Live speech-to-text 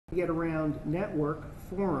Get Around Network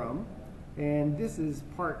Forum, and this is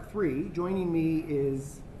part 3. Joining me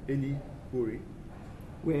is Elie Khoury.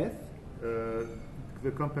 With?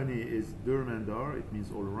 The company is Dermandar, it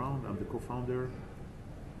means all around. I'm the co-founder.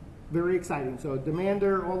 Very exciting. So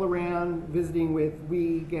Dermandar all around, visiting with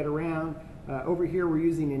We Get Around. Over here we're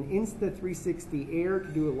using an Insta360 Air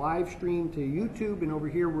to do a live stream to YouTube, and over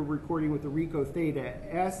here we're recording with the Ricoh Theta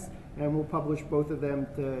S, and we'll publish both of them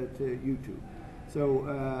to YouTube. So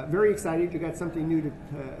very excited. You got something new to,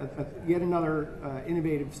 yet another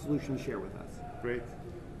innovative solution to share with us. Great.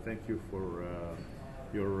 Thank you for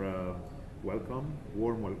your welcome,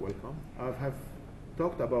 warm welcome. I have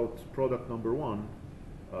talked about product number 1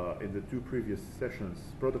 in the 2 previous sessions.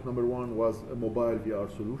 Product number 1 was a mobile VR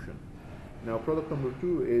solution. Now product number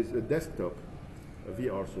 2 is a desktop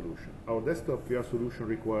VR solution. Our desktop VR solution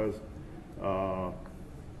requires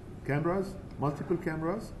cameras, multiple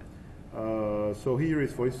cameras. So here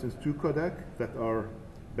is, for instance, 2 codecs that are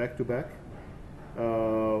back-to-back.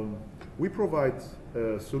 We provide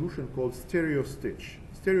a solution called StereoStitch.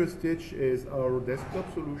 StereoStitch is our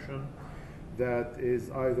desktop solution that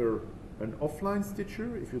is either an offline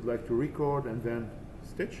stitcher, if you'd like to record and then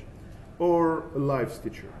stitch, or a live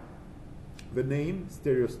stitcher. The name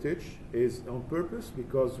StereoStitch is on purpose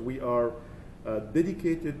because we are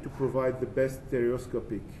dedicated to provide the best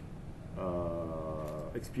stereoscopic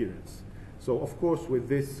experience. So of course with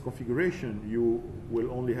this configuration you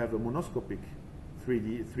will only have a monoscopic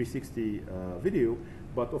 360 video,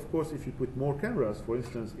 but of course if you put more cameras, for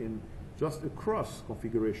instance in just a cross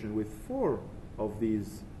configuration with 4 of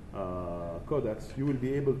these codecs, you will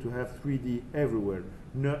be able to have 3D everywhere.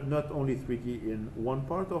 Not only 3D in one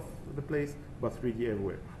part of the place, but 3D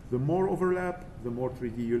everywhere. The more overlap, the more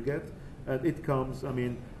 3D you'll get, and it comes, I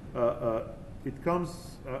mean, it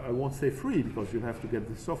comes, I won't say free because you have to get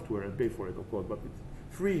the software and pay for it, of course, but it's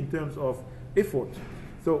free in terms of effort.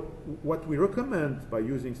 So what we recommend by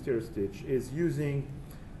using StereoStitch is using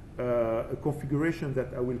a configuration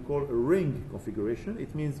that I will call a ring configuration.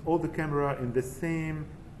 It means all the camera in the same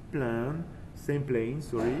plane,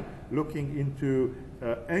 looking into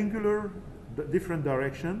angular different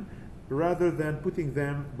direction, rather than putting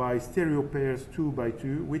them by stereo pairs 2 by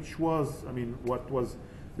 2, which was, I mean, what was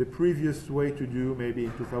the previous way to do maybe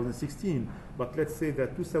in 2016. But let's say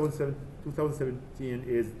that 2017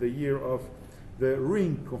 is the year of the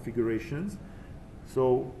ring configurations.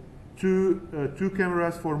 So two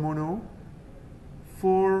cameras for mono,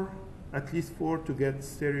 at least 4 to get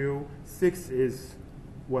stereo, 6 is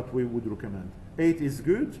what we would recommend. 8 is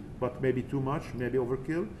good, but maybe too much, maybe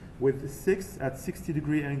overkill. With 6 at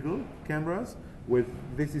 60-degree angle cameras, with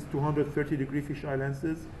this is 230-degree fisheye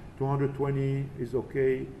lenses, 220 is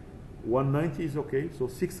okay, 190 is okay. So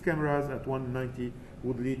 6 cameras at 190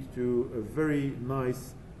 would lead to a very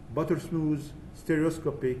nice, butter smooth,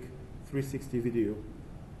 stereoscopic 360 video.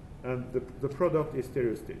 And the product is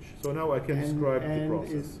StereoStitch. So now I can describe the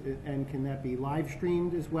process. And can that be live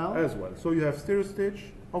streamed as well? As well. So you have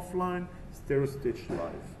StereoStitch offline, StereoStitch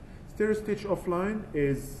live. StereoStitch offline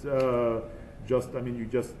is you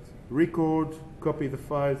just record, copy the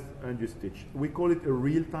files, and you stitch. We call it a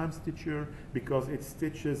real-time stitcher because it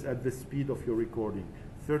stitches at the speed of your recording.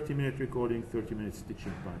 30-minute recording, 30-minute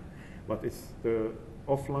stitching time. But it's the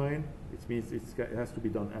offline, it means it has to be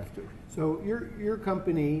done after. So your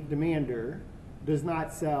company, Dermandar, does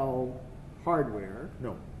not sell hardware.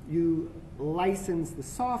 No. You license the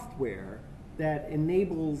software that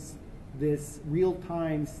enables this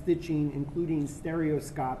real-time stitching, including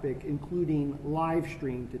stereoscopic, including live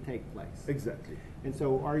stream to take place. Exactly. And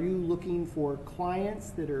so are you looking for clients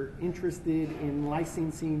that are interested in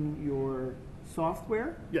licensing your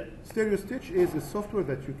software? Yeah, StereoStitch is a software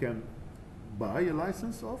that you can buy a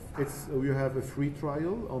license of. You have a free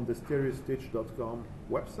trial on the stereostitch.com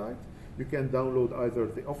website. You can download either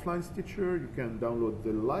the offline stitcher, you can download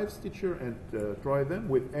the live stitcher and try them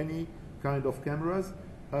with any kind of cameras,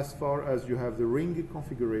 as far as you have the ring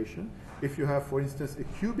configuration. If you have, for instance, a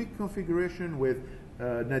cubic configuration with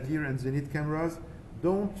nadir and zenith cameras,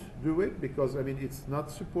 don't do it because, I mean, it's not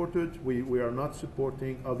supported. We are not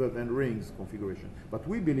supporting other than rings configuration. But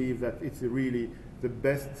we believe that it's really the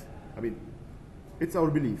best, I mean, it's our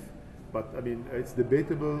belief. But, I mean, it's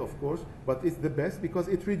debatable, of course, but it's the best because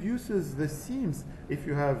it reduces the seams. If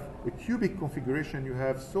you have a cubic configuration, you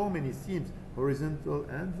have so many seams, horizontal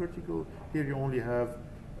and vertical. Here you only have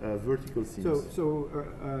vertical seams. So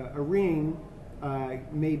a ring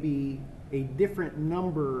may be a different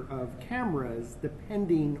number of cameras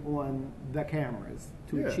depending on the cameras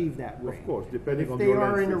to achieve that ring. Of course, depending on your lenses.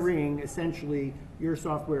 If they are in a ring, essentially your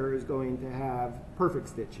software is going to have perfect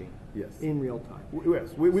stitching in real time.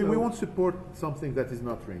 Yes, we won't support something that is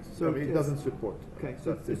not rings. So I mean, it doesn't support. Okay,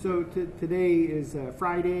 so today is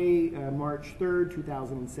Friday, March 3rd,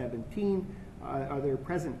 2017. Are there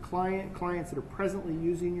present clients that are presently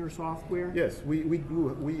using your software? Yes, we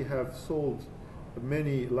do. We have sold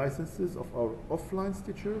many licenses of our offline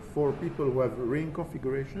stitcher for people who have ring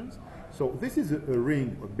configurations. So this is a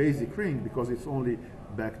ring, a basic ring, because it's only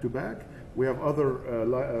back-to-back. We have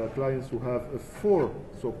other clients who have a 4,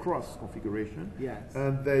 so cross configuration. Yes.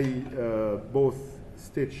 And they both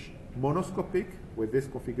stitch monoscopic with this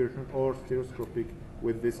configuration or stereoscopic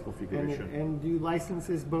with this configuration. And do you license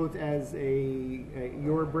this both as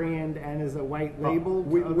your brand and as a white label?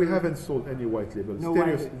 We haven't sold any white label. No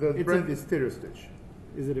the brand is StereoStitch.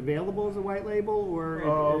 Is it available as a white label, or?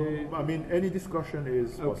 I mean, any discussion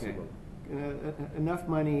is possible. Enough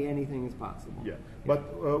money, anything is possible. Yeah, but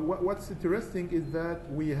what's interesting is that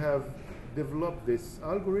we have developed this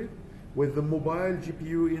algorithm with the mobile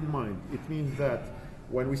GPU in mind. It means that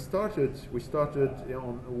when we started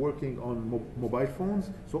on working on mobile phones.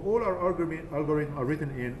 So all our algorithms are written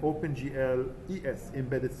in openGL ES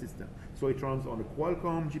embedded system. So it runs on a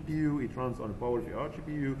Qualcomm GPU, it runs on a PowerVR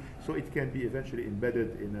GPU, so it can be eventually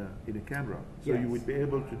embedded in a camera. So you would be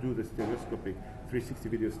able to do the stereoscopic 360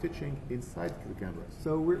 video stitching inside the cameras.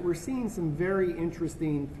 So we're seeing some very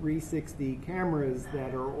interesting 360 cameras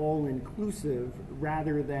that are all inclusive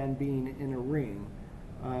rather than being in a ring.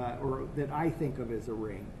 Or that I think of as a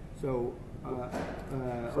ring. So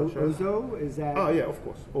Ozzo, is that? Oh yeah, of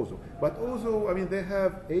course, Ozzo. But Ozzo, I mean, they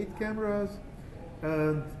have 8 cameras,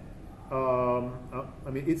 and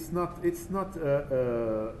I mean, it's not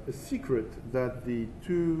a secret that the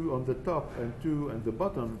 2 on the top and 2 on the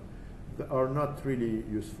bottom are not really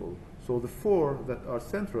useful. So the 4 that are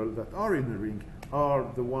central, that are in the ring, are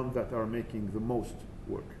the ones that are making the most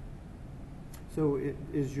work. So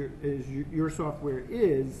your software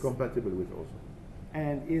is compatible with Ozzo,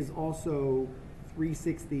 and is also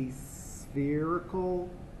 360 spherical.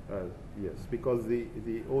 Yes, because the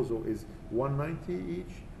Ozzo is 190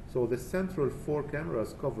 each, so the central 4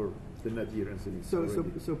 cameras cover the nadir and zenith.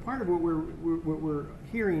 So part of what we're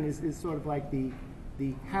hearing is sort of like the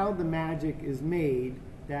how the magic is made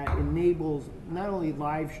that enables not only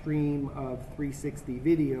live stream of 360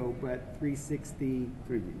 video but 360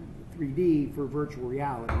 3D for virtual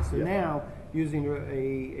reality. So now, using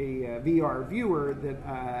a VR viewer,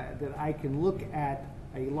 that I can look at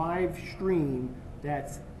a live stream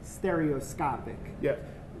that's stereoscopic. Yeah,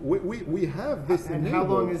 we have this. And how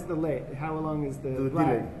long is the delay? How long is the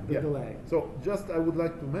delay? Delay. So just I would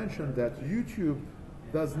like to mention that YouTube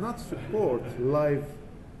does not support live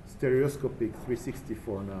stereoscopic 360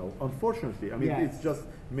 for now, unfortunately. I mean, it's just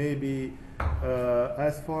maybe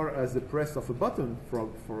as far as the press of a button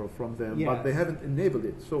from them, but they haven't enabled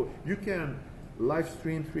it. So you can live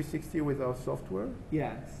stream 360 with our software.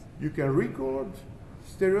 Yes. You can record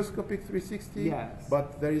stereoscopic 360. Yes.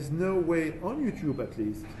 But there is no way on YouTube, at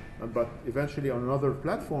least, but eventually on another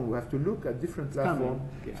platform, we have to look at different platforms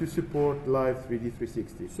to support live 3D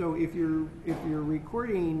 360. So if you're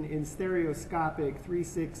recording in stereoscopic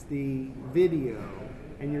 360 video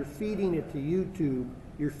and you're feeding it to YouTube,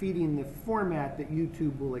 you're feeding the format that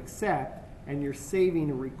YouTube will accept, and you're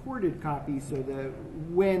saving a recorded copy so that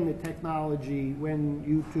when the technology, when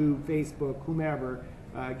YouTube, Facebook, whomever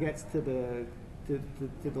gets to the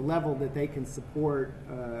level that they can support,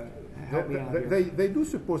 help me out here. They do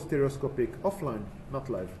support stereoscopic offline, not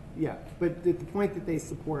live. Yeah, but at the point that they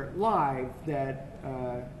support live, that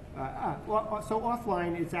so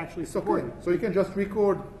offline it's actually supported. Okay. So you can just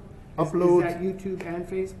record, upload. Is that YouTube and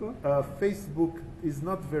Facebook? Facebook is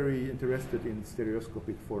not very interested in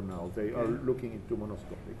stereoscopic for now. They are looking into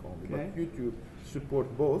monoscopic only. But YouTube support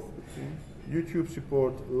both. YouTube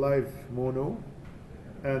support live mono,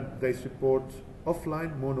 and they support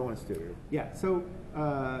offline mono and stereo. Yeah. So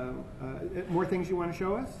more things you want to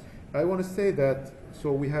show us? I want to say that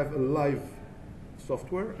so we have a live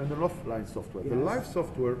software and an offline software. The live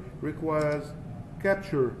software requires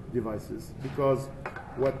capture devices, because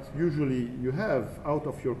what usually you have out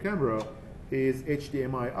of your camera is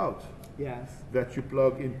HDMI out. Yes. That you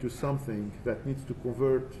plug into something that needs to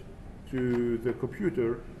convert to the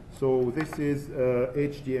computer. So this is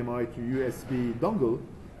HDMI to USB dongle,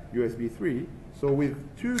 USB 3. So with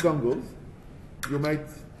 2 dongles, you might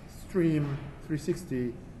stream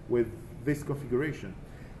 360 with this configuration.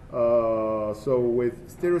 So with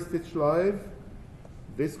StereoStitch Live,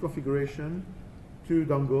 this configuration, 2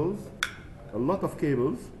 dongles, a lot of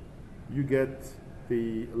cables, you get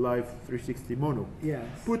the live 360 mono. Yes.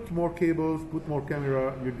 Put more cables, put more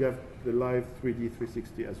camera, you get the live 3D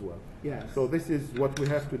 360 as well. Yes. So this is what we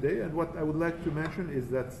have today, and what I would like to mention is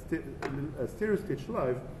that StereoStitch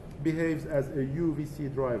Live behaves as a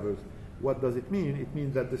UVC driver. What does it mean? It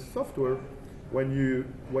means that the software, when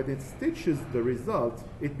it stitches the result,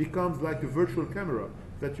 it becomes like a virtual camera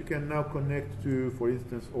that you can now connect to, for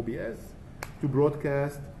instance, OBS, to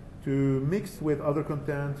broadcast, to mix with other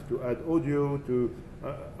content, to add audio, to,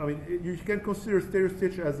 I mean, you can consider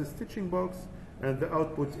StereoStitch as a stitching box, and the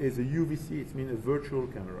output is a UVC, it means a virtual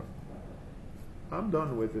camera. I'm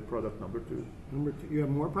done with the product number 2. Number 2, you have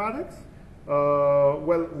more products?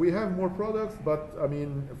 Well, we have more products, but I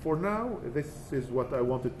mean, for now, this is what I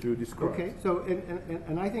wanted to describe. Okay, so,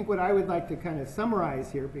 and I think what I would like to kind of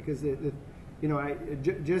summarize here, because you know,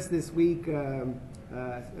 just this week,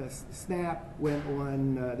 Snap went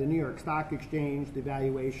on the New York Stock Exchange, the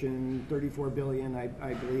valuation $34 billion,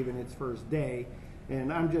 I believe, in its first day.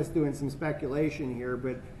 And I'm just doing some speculation here,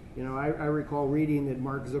 but you know, I recall reading that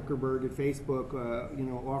Mark Zuckerberg at Facebook, you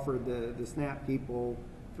know, offered the Snap people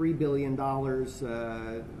 $3 billion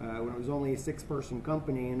when it was only a 6-person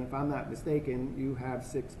company, and if I'm not mistaken, you have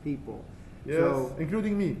 6 people. Yes, so,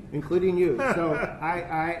 including me. Including you. So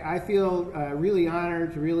I feel really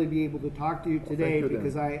honored to really be able to talk to you today,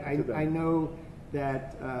 because I know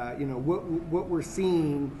that you know, what we're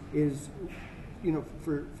seeing is, you know,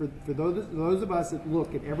 for those of us that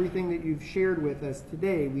look at everything that you've shared with us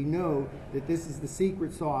today, we know that this is the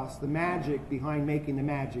secret sauce, the magic behind making the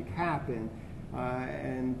magic happen,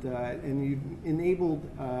 and you've enabled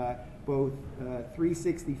both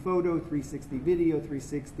 360 photo, 360 video,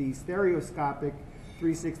 360 stereoscopic,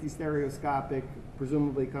 360 stereoscopic,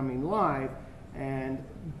 presumably coming live, and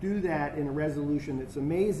do that in a resolution that's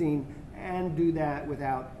amazing, and do that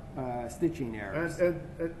without stitching errors.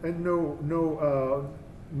 And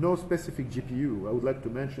no specific GPU. I would like to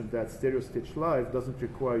mention that StereoStitch Live doesn't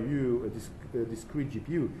require you a discrete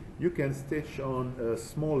GPU. You can stitch on a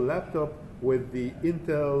small laptop with the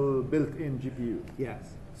Intel built-in GPU.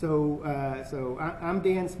 Yes. So, I'm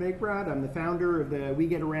Dan Smigrod. I'm the founder of the We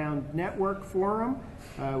Get Around Network Forum.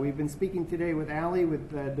 We've been speaking today with Elie,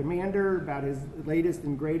 with Dermandar, about his latest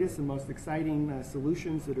and greatest and most exciting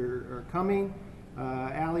solutions that are coming.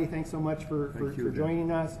 Elie, thanks so much for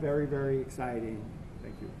joining us. Very, very exciting.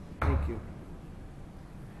 Thank you. Thank you.